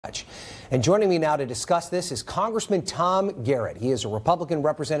And joining me now to discuss this is Congressman Tom Garrett. He is a Republican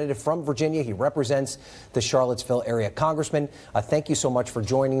representative from Virginia. He represents the Charlottesville area. Congressman, thank you so much for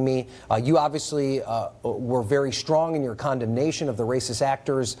joining me. You obviously were very strong in your condemnation of the racist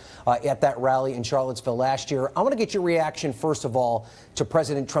actors at that rally in Charlottesville last year. I want to get your reaction, first of all, to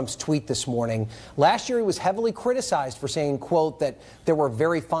President Trump's tweet this morning. Last year, he was heavily criticized for saying, quote, that there were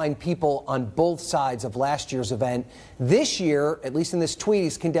very fine people on both sides of last year's event. This year, at least in this tweet,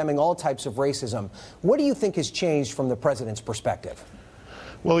 he's condemning all types of racism. What do you think has changed from the president's perspective?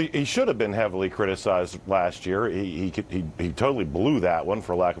 Well, he should have been heavily criticized last year. He totally blew that one,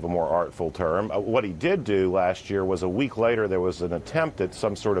 for lack of a more artful term. What he did do last year was, a week later, there was an attempt at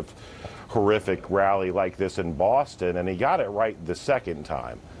some sort of horrific rally like this in Boston, and he got it right the second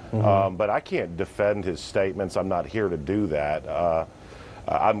time. But I can't defend his statements. I'm not here to do that.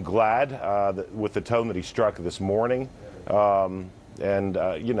 I'm glad that with the tone that he struck this morning.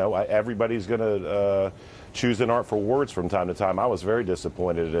 You know, everybody's going to choose an artful words from time to time. I was very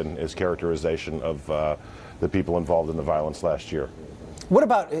disappointed in his characterization of the people involved in the violence last year. What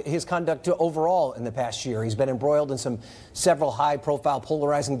about his conduct overall in the past year? He's been embroiled in several high-profile,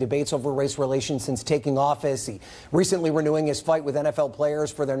 polarizing debates over race relations since taking office. He recently renewing his fight with NFL players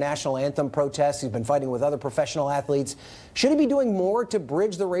for their national anthem protests. He's been fighting with other professional athletes. Should he be doing more to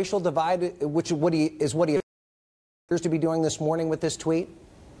bridge the racial divide, which is what he appears to be doing this morning with this tweet?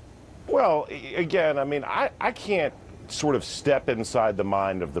 Well, again, I mean, I can't sort of step inside the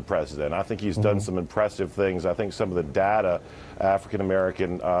mind of the president. I think he's done some impressive things. I think some of the data,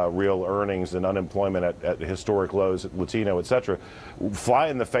 African-American real earnings and unemployment at historic lows, Latino, et cetera, fly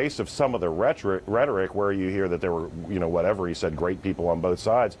in the face of some of the rhetoric where you hear that there were, you know, whatever he said, great people on both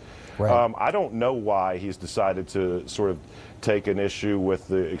sides. Right. I don't know why he's decided to sort of take an issue with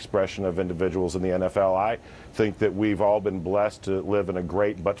the expression of individuals in the NFL. I think that we've all been blessed to live in a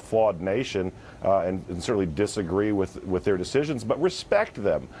great but flawed nation, and certainly disagree with their decisions, but respect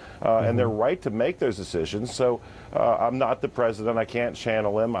them and their right to make those decisions. So I'm not the president. I can't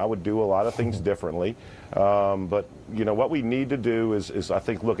channel him. I would do a lot of things differently. But, you know, what we need to do is I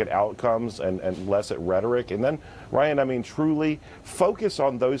think, look at outcomes and less at rhetoric. And then, Ryan, I mean, truly focus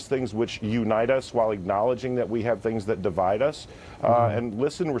on those things which unite us while acknowledging that we have things that divide us, and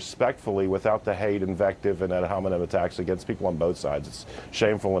listen respectfully without the hate, invective, and ad hominem attacks against people on both sides. It's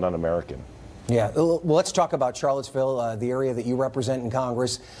shameful and un-American. Yeah, well, let's talk about Charlottesville, the area that you represent in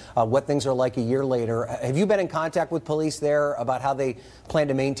Congress, what things are like a year later. Have you been in contact with police there about how they plan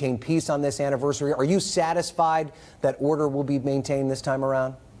to maintain peace on this anniversary? Are you satisfied that order will be maintained this time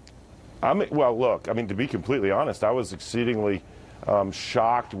around? Well, look, I mean, to be completely honest, I was exceedingly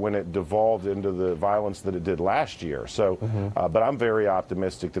shocked when it devolved into the violence that it did last year. So, but I'm very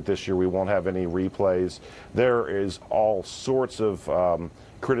optimistic that this year we won't have any replays. There is all sorts of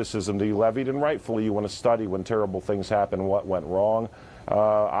criticism to be levied, and rightfully you want to study when terrible things happen, what went wrong.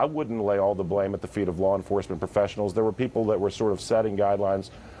 I wouldn't lay all the blame at the feet of law enforcement professionals. There were people that were sort of setting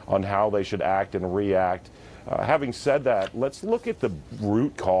guidelines on how they should act and react. Having said that, let's look at the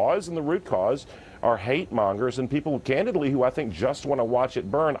root cause, and the root cause are hate mongers and people, candidly, who I think just want to watch it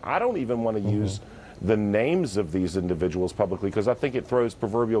burn. I don't even want to use the names of these individuals publicly, because I think it throws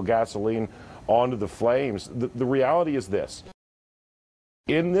proverbial gasoline onto the flames. The reality is this.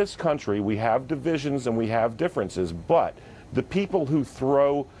 In this country, we have divisions and we have differences, but the people who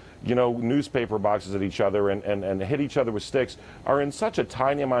throw, you know, newspaper boxes at each other and hit each other with sticks are in such a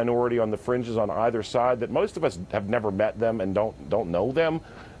tiny minority on the fringes on either side that most of us have never met them and don't know them.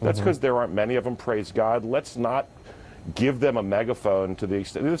 That's because there aren't many of them, praise God. Let's not give them a megaphone to the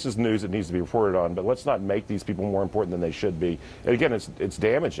extent, this is news that needs to be reported on, but let's not make these people more important than they should be. And again, it's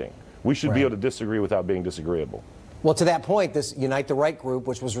damaging. We should be able to disagree without being disagreeable. Well, to that point, this Unite the Right group,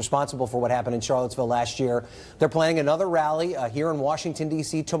 which was responsible for what happened in Charlottesville last year, they're planning another rally here in Washington,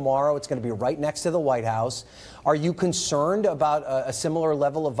 D.C. tomorrow. It's going to be right next to the White House. Are you concerned about a similar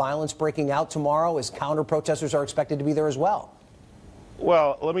level of violence breaking out tomorrow, as counter-protesters are expected to be there as well?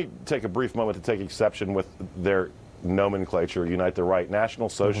 Well, let me take a brief moment to take exception with their nomenclature, Unite the Right. National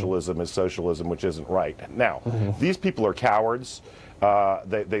Socialism is socialism, which isn't right. Now, these people are cowards.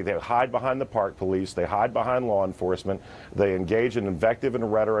 They hide behind the park police. They hide behind law enforcement. They engage in invective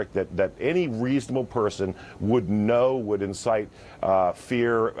and rhetoric that any reasonable person would know would incite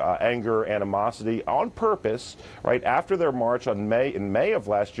fear, anger, animosity on purpose. Right after their march in May of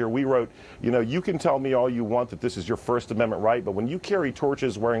last year, we wrote, you know, you can tell me all you want that this is your First Amendment right, but when you carry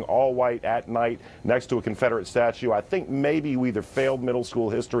torches wearing all white at night next to a Confederate statue, I think maybe we either failed middle school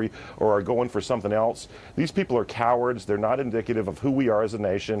history or are going for something else. These people are cowards. They're not indicative of who who we are as a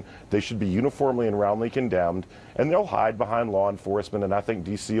nation. They should be uniformly and roundly condemned, and they'll hide behind law enforcement, and I think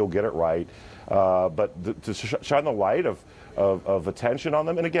D.C. will get it right. But to shine the light of attention on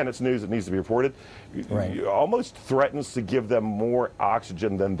them, and again, it's news that needs to be reported, almost threatens to give them more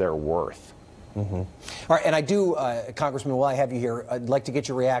oxygen than they're worth. All right, and I do, Congressman, while I have you here, I'd like to get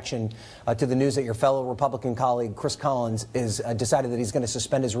your reaction to the news that your fellow Republican colleague, Chris Collins, is decided that he's going to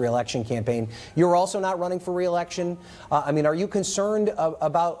suspend his re-election campaign. You're also not running for re-election. I mean, are you concerned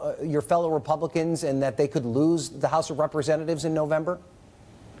about your fellow Republicans and that they could lose the House of Representatives in November?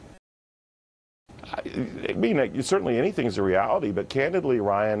 I mean, certainly anything's a reality, but candidly,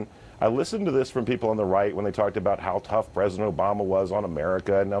 Ryan, I listened to this from people on the right when they talked about how tough President Obama was on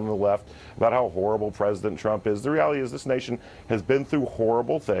America, and on the left about how horrible President Trump is. The reality is this nation has been through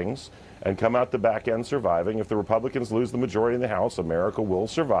horrible things and come out the back end surviving. If the Republicans lose the majority in the House, America will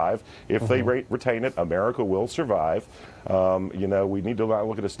survive. If they retain it, America will survive. You know, we need to not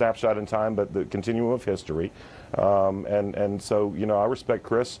look at a snapshot in time, but the continuum of history. And so, you know, I respect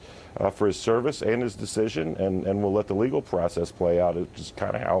Chris for his service and his decision, and we'll let the legal process play out. It's just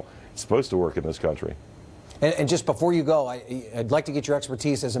kind of how it's supposed to work in this country. And just before you go, I'd like to get your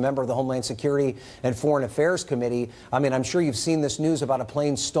expertise as a member of the Homeland Security and Foreign Affairs Committee. I mean, I'm sure you've seen this news about a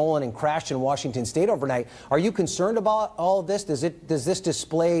plane stolen and crashed in Washington State overnight. Are you concerned about all of this? Does this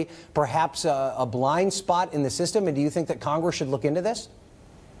display perhaps a blind spot in the system? And do you think that Congress should look into this?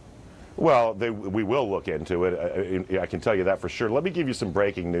 Well, we will look into it. I can tell you that for sure. Let me give you some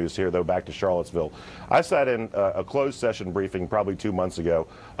breaking news here, though, back to Charlottesville. I sat in a closed session briefing probably 2 months ago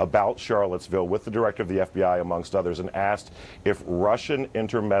about Charlottesville with the director of the FBI, amongst others, and asked if Russian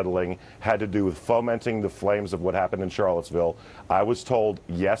intermeddling had to do with fomenting the flames of what happened in Charlottesville. I was told,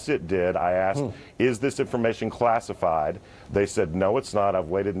 yes, it did. I asked, is this information classified? They said, no, it's not. I've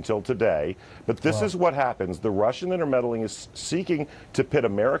waited until today. But this is what happens. The Russian intermeddling is seeking to pit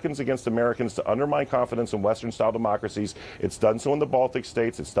Americans against Americans to undermine confidence in Western-style democracies. It's done so in the Baltic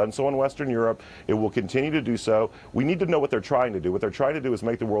states. It's done so in Western Europe. It will continue to do so. We need to know what they're trying to do. What they're trying to do is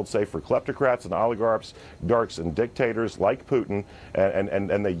make the world safe for kleptocrats and oligarchs, darks and dictators like Putin,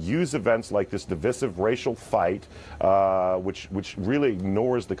 and they use events like this divisive racial fight, which really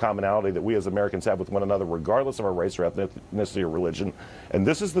ignores the commonality that we as Americans have with one another, regardless of our race or ethnicity or religion. And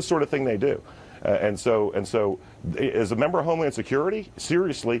this is the sort of thing they do. And so, as a member of Homeland Security,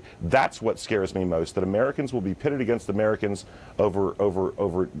 seriously, that's what scares me most, that Americans will be pitted against Americans over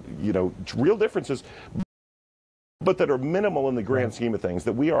you know, real differences, but that are minimal in the grand scheme of things,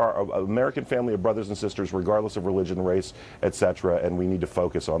 that we are an American family of brothers and sisters, regardless of religion, race, etc., and we need to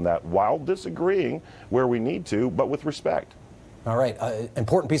focus on that while disagreeing where we need to, but with respect. All right.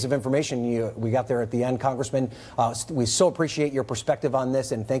 Important piece of information we got there at the end, Congressman. We so appreciate your perspective on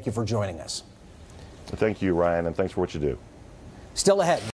this, and thank you for joining us. Thank you, Ryan, and thanks for what you do. Still ahead.